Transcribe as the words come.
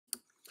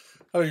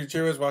Hello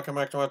YouTubers, welcome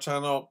back to my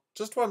channel.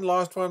 Just one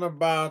last one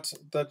about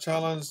the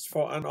challenge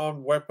for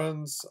unarmed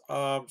weapons.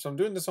 So I'm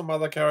doing this on my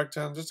other character,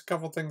 and just a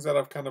couple of things that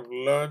I've kind of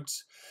learnt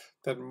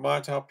that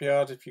might help you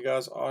out if you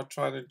guys are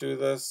trying to do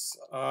this.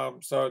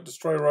 So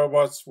destroy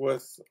robots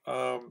with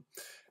a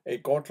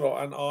gauntlet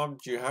or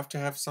unarmed. You have to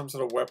have some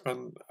sort of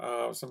weapon,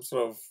 some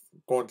sort of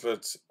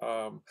gauntlet.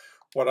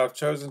 What I've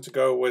chosen to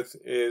go with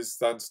is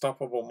the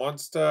unstoppable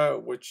monster,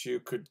 which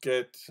you could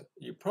get,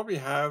 you probably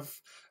have,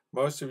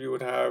 most of you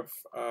would have,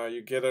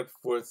 you get it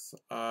with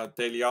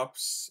daily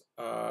ops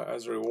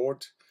as a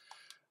reward.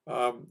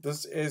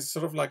 This is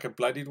sort of like a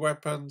bloodied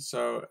weapon,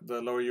 so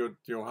the lower your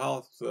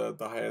health, the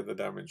higher the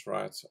damage,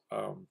 right?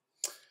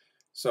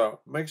 So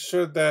make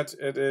sure that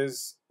it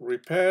is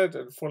repaired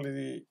and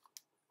fully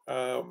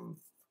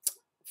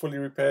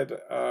repaired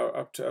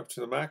up to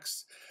the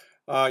max.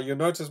 You'll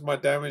notice my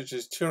damage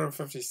is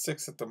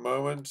 256 at the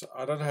moment.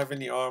 I don't have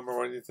any armor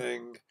or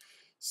anything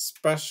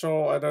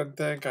special, I don't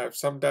think. I have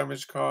some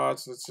damage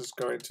cards. Let's just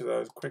go into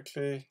those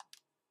quickly.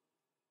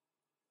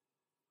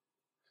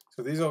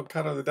 So these are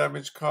kind of the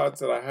damage cards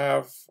that I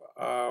have.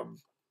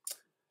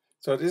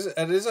 So it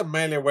is a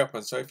melee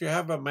weapon. So if you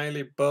have a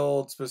melee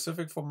build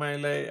specific for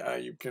melee,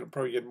 you can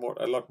probably get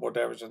a lot more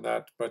damage than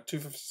that. But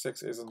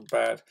 256 isn't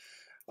bad.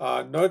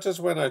 Notice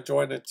when I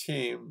join a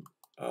team,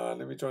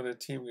 let me join a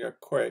team here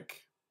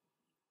quick.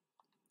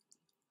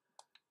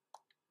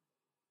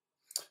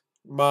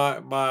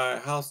 My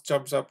health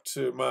jumps up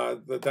to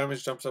the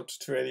damage jumps up to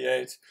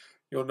 288.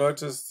 You'll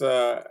notice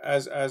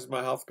as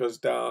my health goes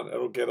down,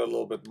 it'll get a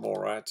little bit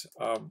more, right?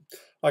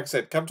 Like I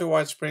said, come to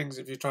White Springs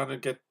if you're trying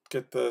to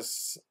get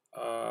this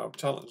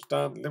challenge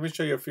done. Let me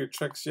show you a few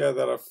tricks here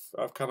that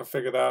I've kind of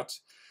figured out.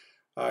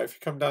 If you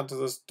come down to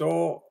this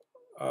door,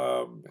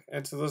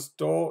 enter this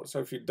door. So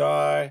if you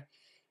die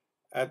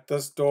at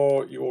this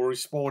door, you will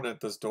respawn at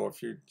this door.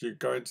 If you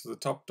go into the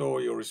top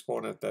door, you'll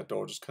respawn at that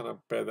door. Just kind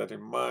of bear that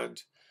in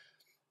mind.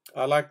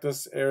 I like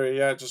this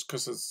area just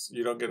because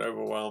you don't get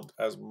overwhelmed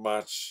as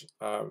much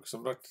because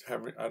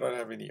I don't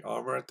have any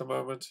armor at the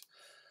moment.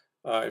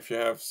 If you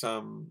have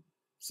some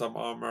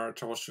armor,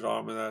 troubleshoot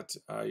armor, that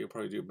you'll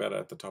probably do better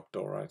at the top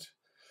door, right?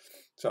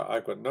 So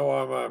I've got no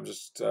armor. I'm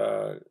just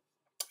and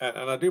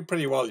I do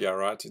pretty well, yeah,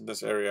 right, in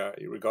this area,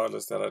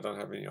 regardless that I don't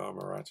have any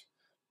armor, right?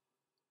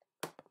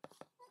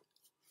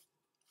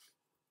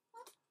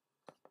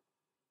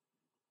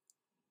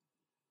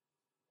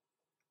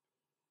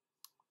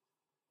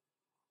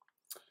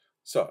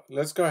 So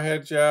let's go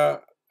ahead,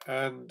 yeah.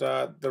 And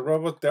the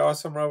robot, there are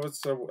some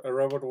robots. A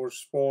robot will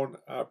spawn,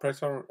 a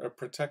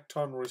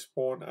Protecton will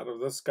spawn out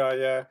of this guy,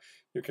 yeah.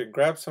 You can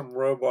grab some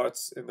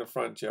robots in the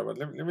front, yeah. But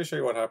let me show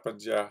you what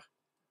happens, yeah,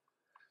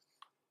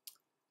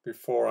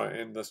 before I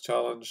end this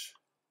challenge.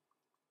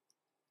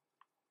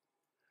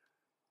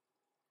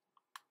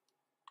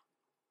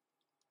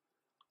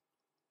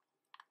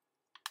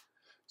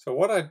 So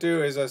what I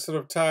do is I sort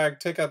of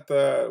take out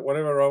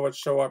whatever robots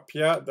show up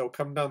here. They'll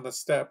come down the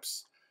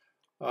steps.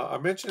 I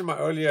mentioned in my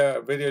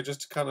earlier video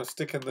just to kind of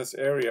stick in this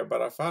area,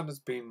 but I found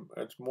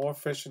it's more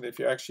efficient if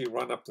you actually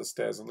run up the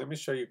stairs. And let me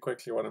show you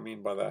quickly what I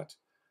mean by that.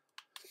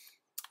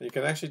 You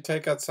can actually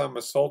take out some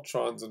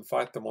assaultrons and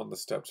fight them on the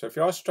steps. So if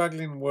you are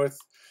struggling with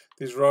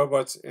these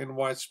robots in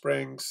White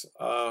Springs,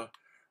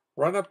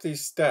 run up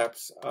these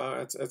steps.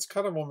 It's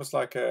kind of almost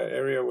like an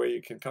area where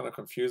you can kind of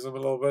confuse them a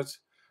little bit.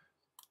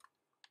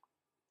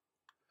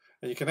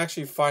 And you can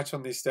actually fight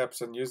on these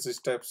steps and use these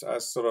steps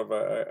as sort of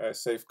a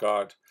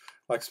safeguard.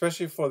 Like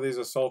especially for these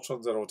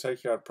assaultrons that will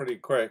take you out pretty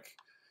quick.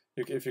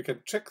 If you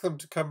can trick them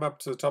to come up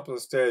to the top of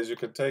the stairs, you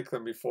can take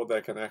them before they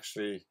can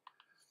actually...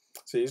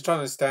 So he's trying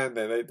to stand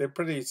there. They're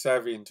pretty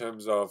savvy in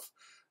terms of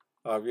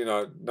you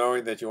know,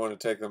 knowing that you want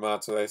to take them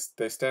out. So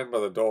they stand by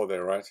the door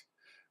there, right?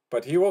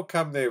 But he will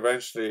come there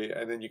eventually,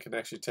 and then you can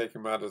actually take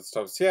him out at the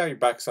top. See how he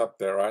backs up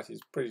there, right? He's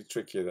pretty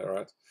tricky there,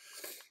 right?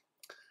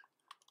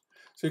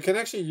 So you can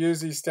actually use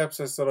these steps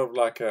as sort of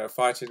like a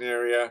fighting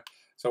area.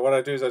 So what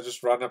I do is I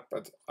just run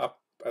up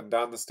and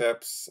down the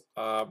steps,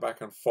 back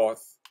and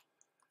forth.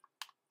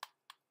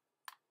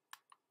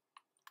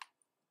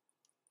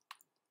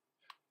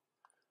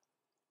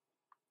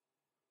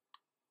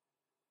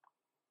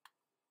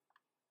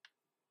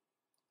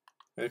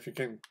 And if you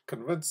can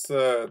convince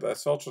the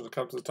assaultant to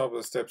come to the top of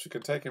the steps, you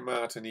can take him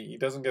out, and he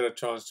doesn't get a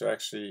chance to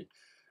actually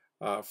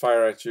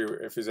fire at you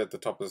if he's at the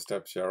top of the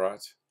steps here,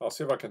 right? I'll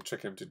see if I can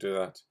trick him to do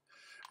that.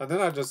 And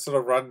then I just sort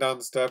of run down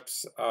the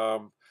steps.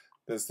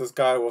 There's this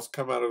guy will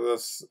come out of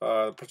this,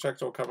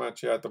 projector will come out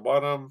here at the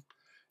bottom.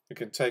 You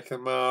can take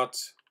him out.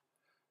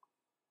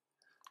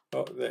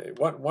 Oh,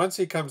 once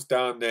he comes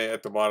down there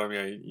at the bottom,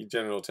 yeah, he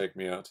generally will take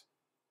me out.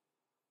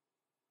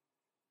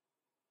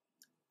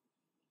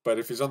 But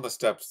if he's on the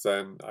steps,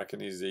 then I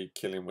can easily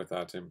kill him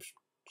without him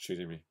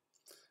shooting me.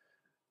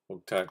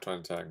 Or trying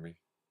to tag me.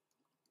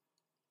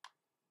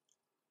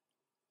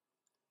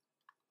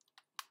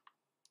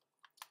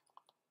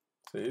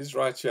 So he's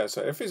right here.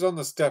 So if he's on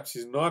the steps,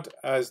 he's not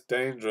as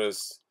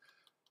dangerous.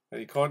 And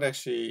he can't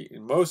actually,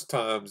 in most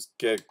times,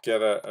 get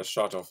a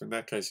shot off. In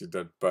that case, he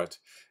did. But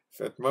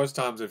at most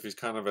times, if he's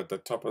kind of at the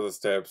top of the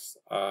steps,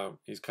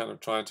 he's kind of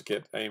trying to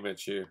get aim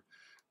at you,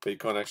 but he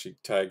can't actually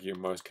tag you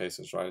in most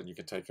cases, right? And you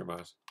can take him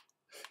out.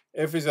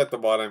 If he's at the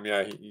bottom,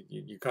 yeah,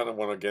 you kind of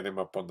want to get him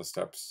up on the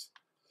steps,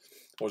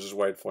 or just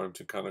wait for him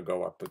to kind of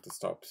go up at the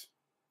stops.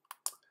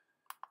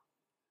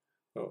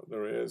 Oh,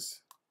 there he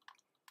is.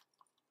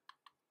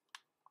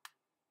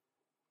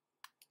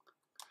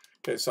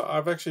 Okay, so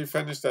I've actually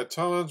finished that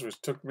challenge,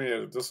 which took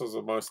me, this was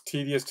the most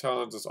tedious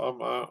challenge. This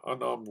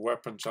unarmed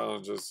weapon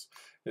challenges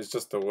is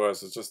just the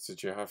worst. It's just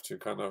that you have to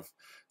kind of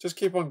just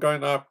keep on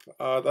going up.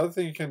 The other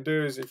thing you can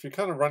do is if you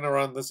kind of run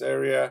around this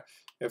area,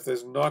 if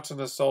there's not an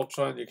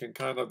assaultron, you can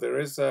kind of,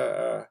 there's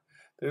a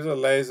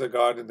laser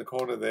guard in the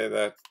corner there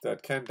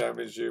that can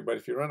damage you, but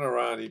if you run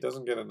around, he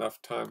doesn't get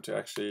enough time to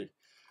actually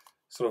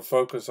sort of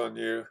focus on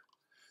you.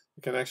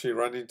 You can actually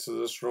run into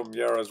this room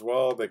here as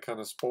well. They kind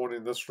of spawn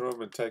in this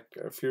room and take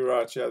a few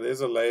out. Yeah,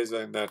 there's a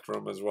laser in that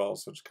room as well,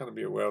 so just kind of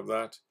be aware of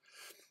that.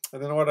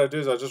 And then what I do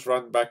is I just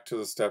run back to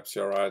the steps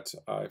here, right?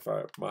 If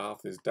my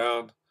health is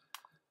down,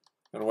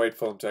 and wait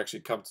for them to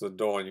actually come to the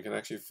door, and you can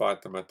actually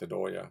fight them at the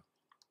door, yeah.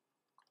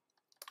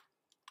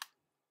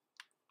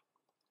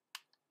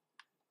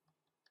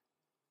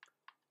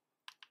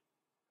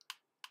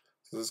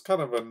 So there's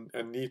kind of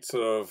a neat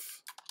sort of,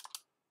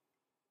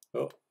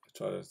 oh, I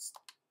tried to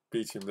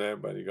beat him there,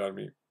 but he got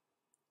me.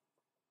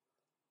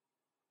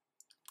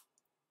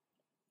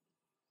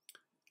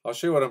 I'll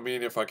show you what I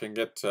mean if I can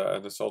get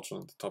an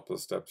assaultron at the top of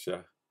the steps,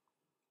 yeah.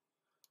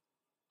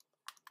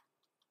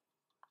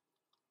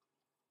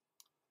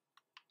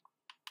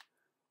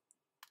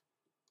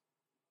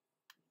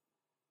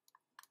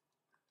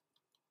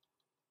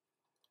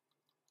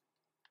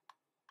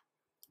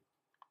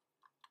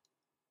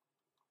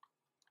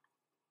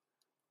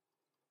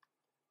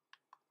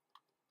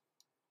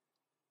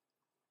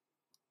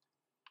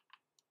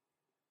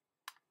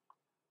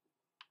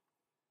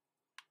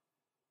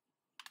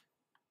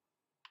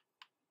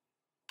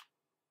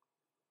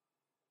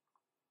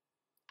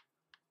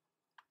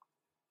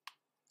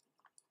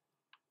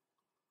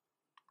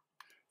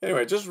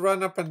 Anyway, just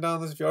run up and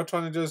down this. If you're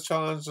trying to do this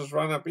challenge, just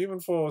run up. Even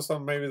for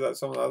some, maybe that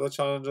some of the other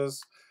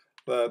challenges,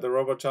 the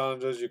robot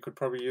challenges, you could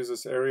probably use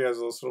this area as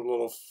a sort of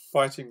little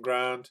fighting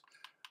ground.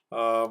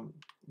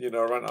 You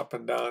know, run up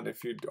and down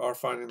if you are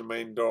finding the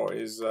main door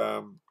is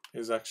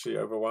actually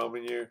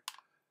overwhelming you.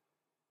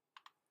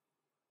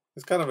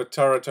 It's kind of a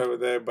turret over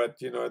there, but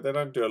you know, they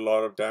don't do a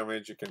lot of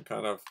damage. You can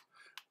kind of,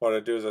 what I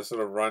do is I sort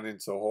of run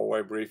into the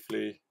hallway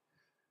briefly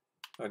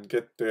and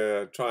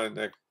try and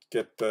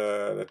get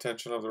the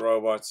attention of the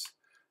robots,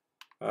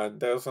 and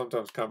they'll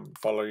sometimes come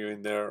follow you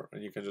in there,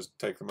 and you can just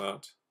take them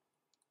out.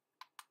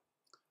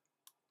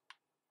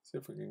 See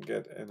if we can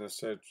get an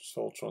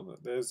assaultron.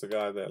 There's the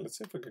guy there. Let's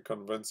see if we can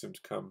convince him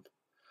to come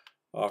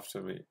after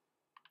me.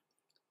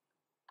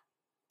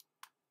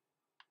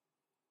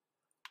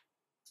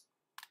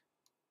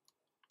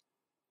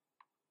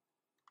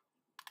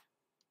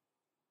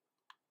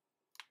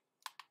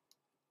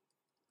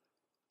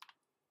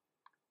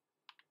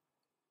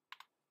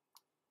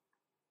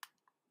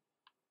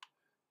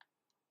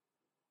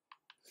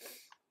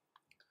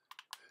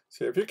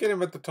 See, if you get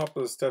him at the top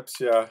of the steps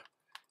here,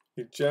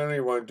 he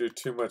generally won't do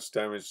too much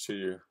damage to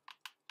you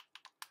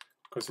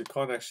because he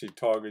can't actually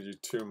target you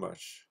too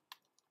much.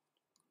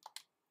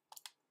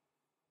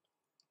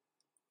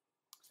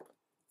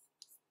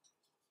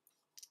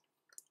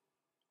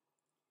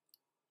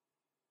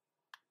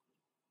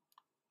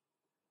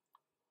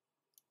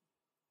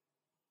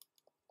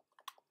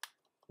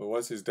 But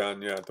once he's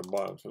down here at the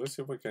bottom, so let's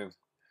see if we can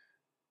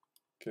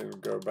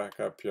go back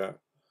up here.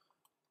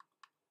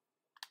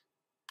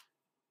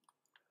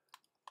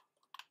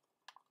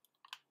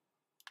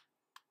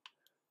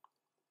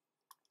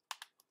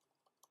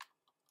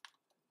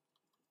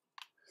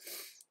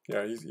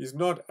 Yeah, he's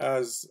not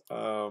as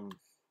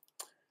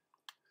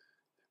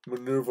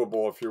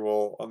maneuverable, if you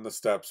will, on the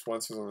steps.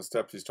 Once he's on the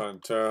steps, he's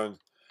trying to turn,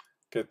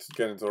 get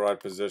into the right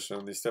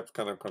position. These steps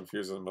kind of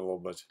confuse him a little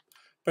bit.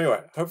 But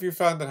anyway, hope you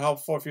found that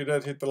helpful. If you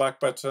did, hit the like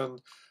button.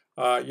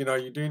 You know,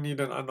 you do need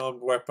an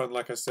unarmed weapon.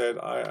 Like I said,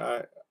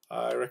 I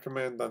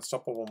recommend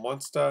Unstoppable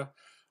Monster.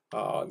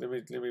 Let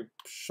me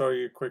show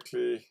you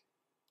quickly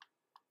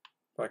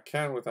if I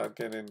can without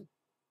getting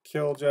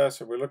killed.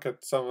 Just if we look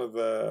at some of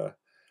the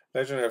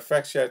legendary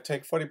effects here,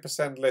 take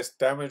 40% less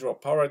damage while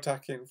power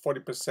attacking,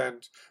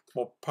 40%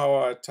 more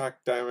power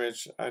attack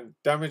damage, and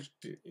damage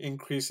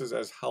increases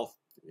as health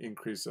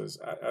increases,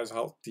 as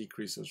health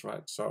decreases,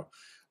 right? So,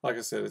 like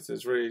I said, it's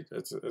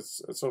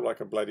sort of like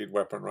a bloodied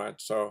weapon, right?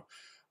 So,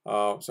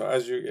 so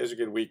as you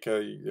get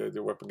weaker,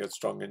 the weapon gets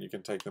stronger, and you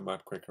can take them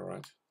out quicker,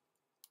 right?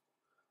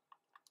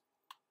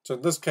 So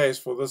in this case,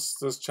 for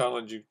this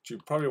challenge, you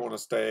probably want to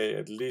stay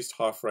at least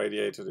half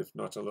radiated, if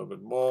not a little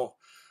bit more.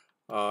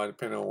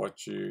 Depending on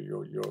what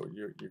you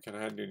can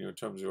handle in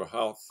terms of your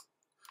health,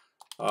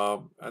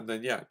 and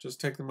then yeah,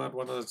 just take them out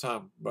one at a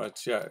time. But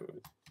yeah,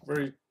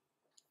 very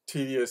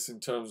tedious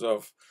in terms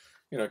of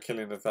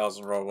killing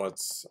 1,000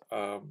 robots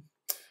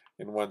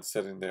in one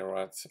setting there,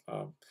 right?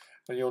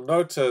 And you'll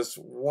notice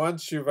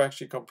once you've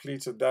actually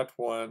completed that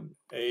one,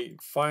 a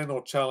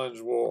final challenge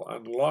will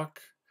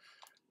unlock,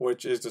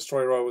 which is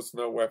destroy robots,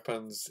 no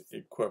weapons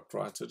equipped,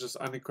 right? So just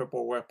unequip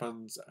all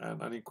weapons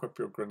and unequip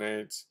your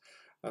grenades,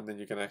 and then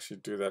you can actually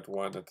do that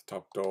one at the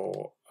top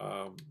door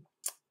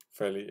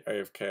fairly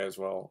AFK as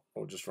well,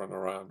 or just run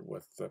around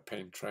with the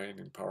paint train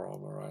in power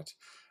armor, right?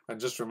 And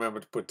just remember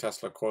to put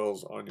Tesla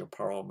coils on your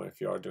power armor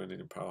if you are doing it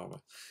in power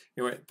armor.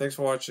 Anyway, thanks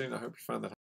for watching. I hope you found that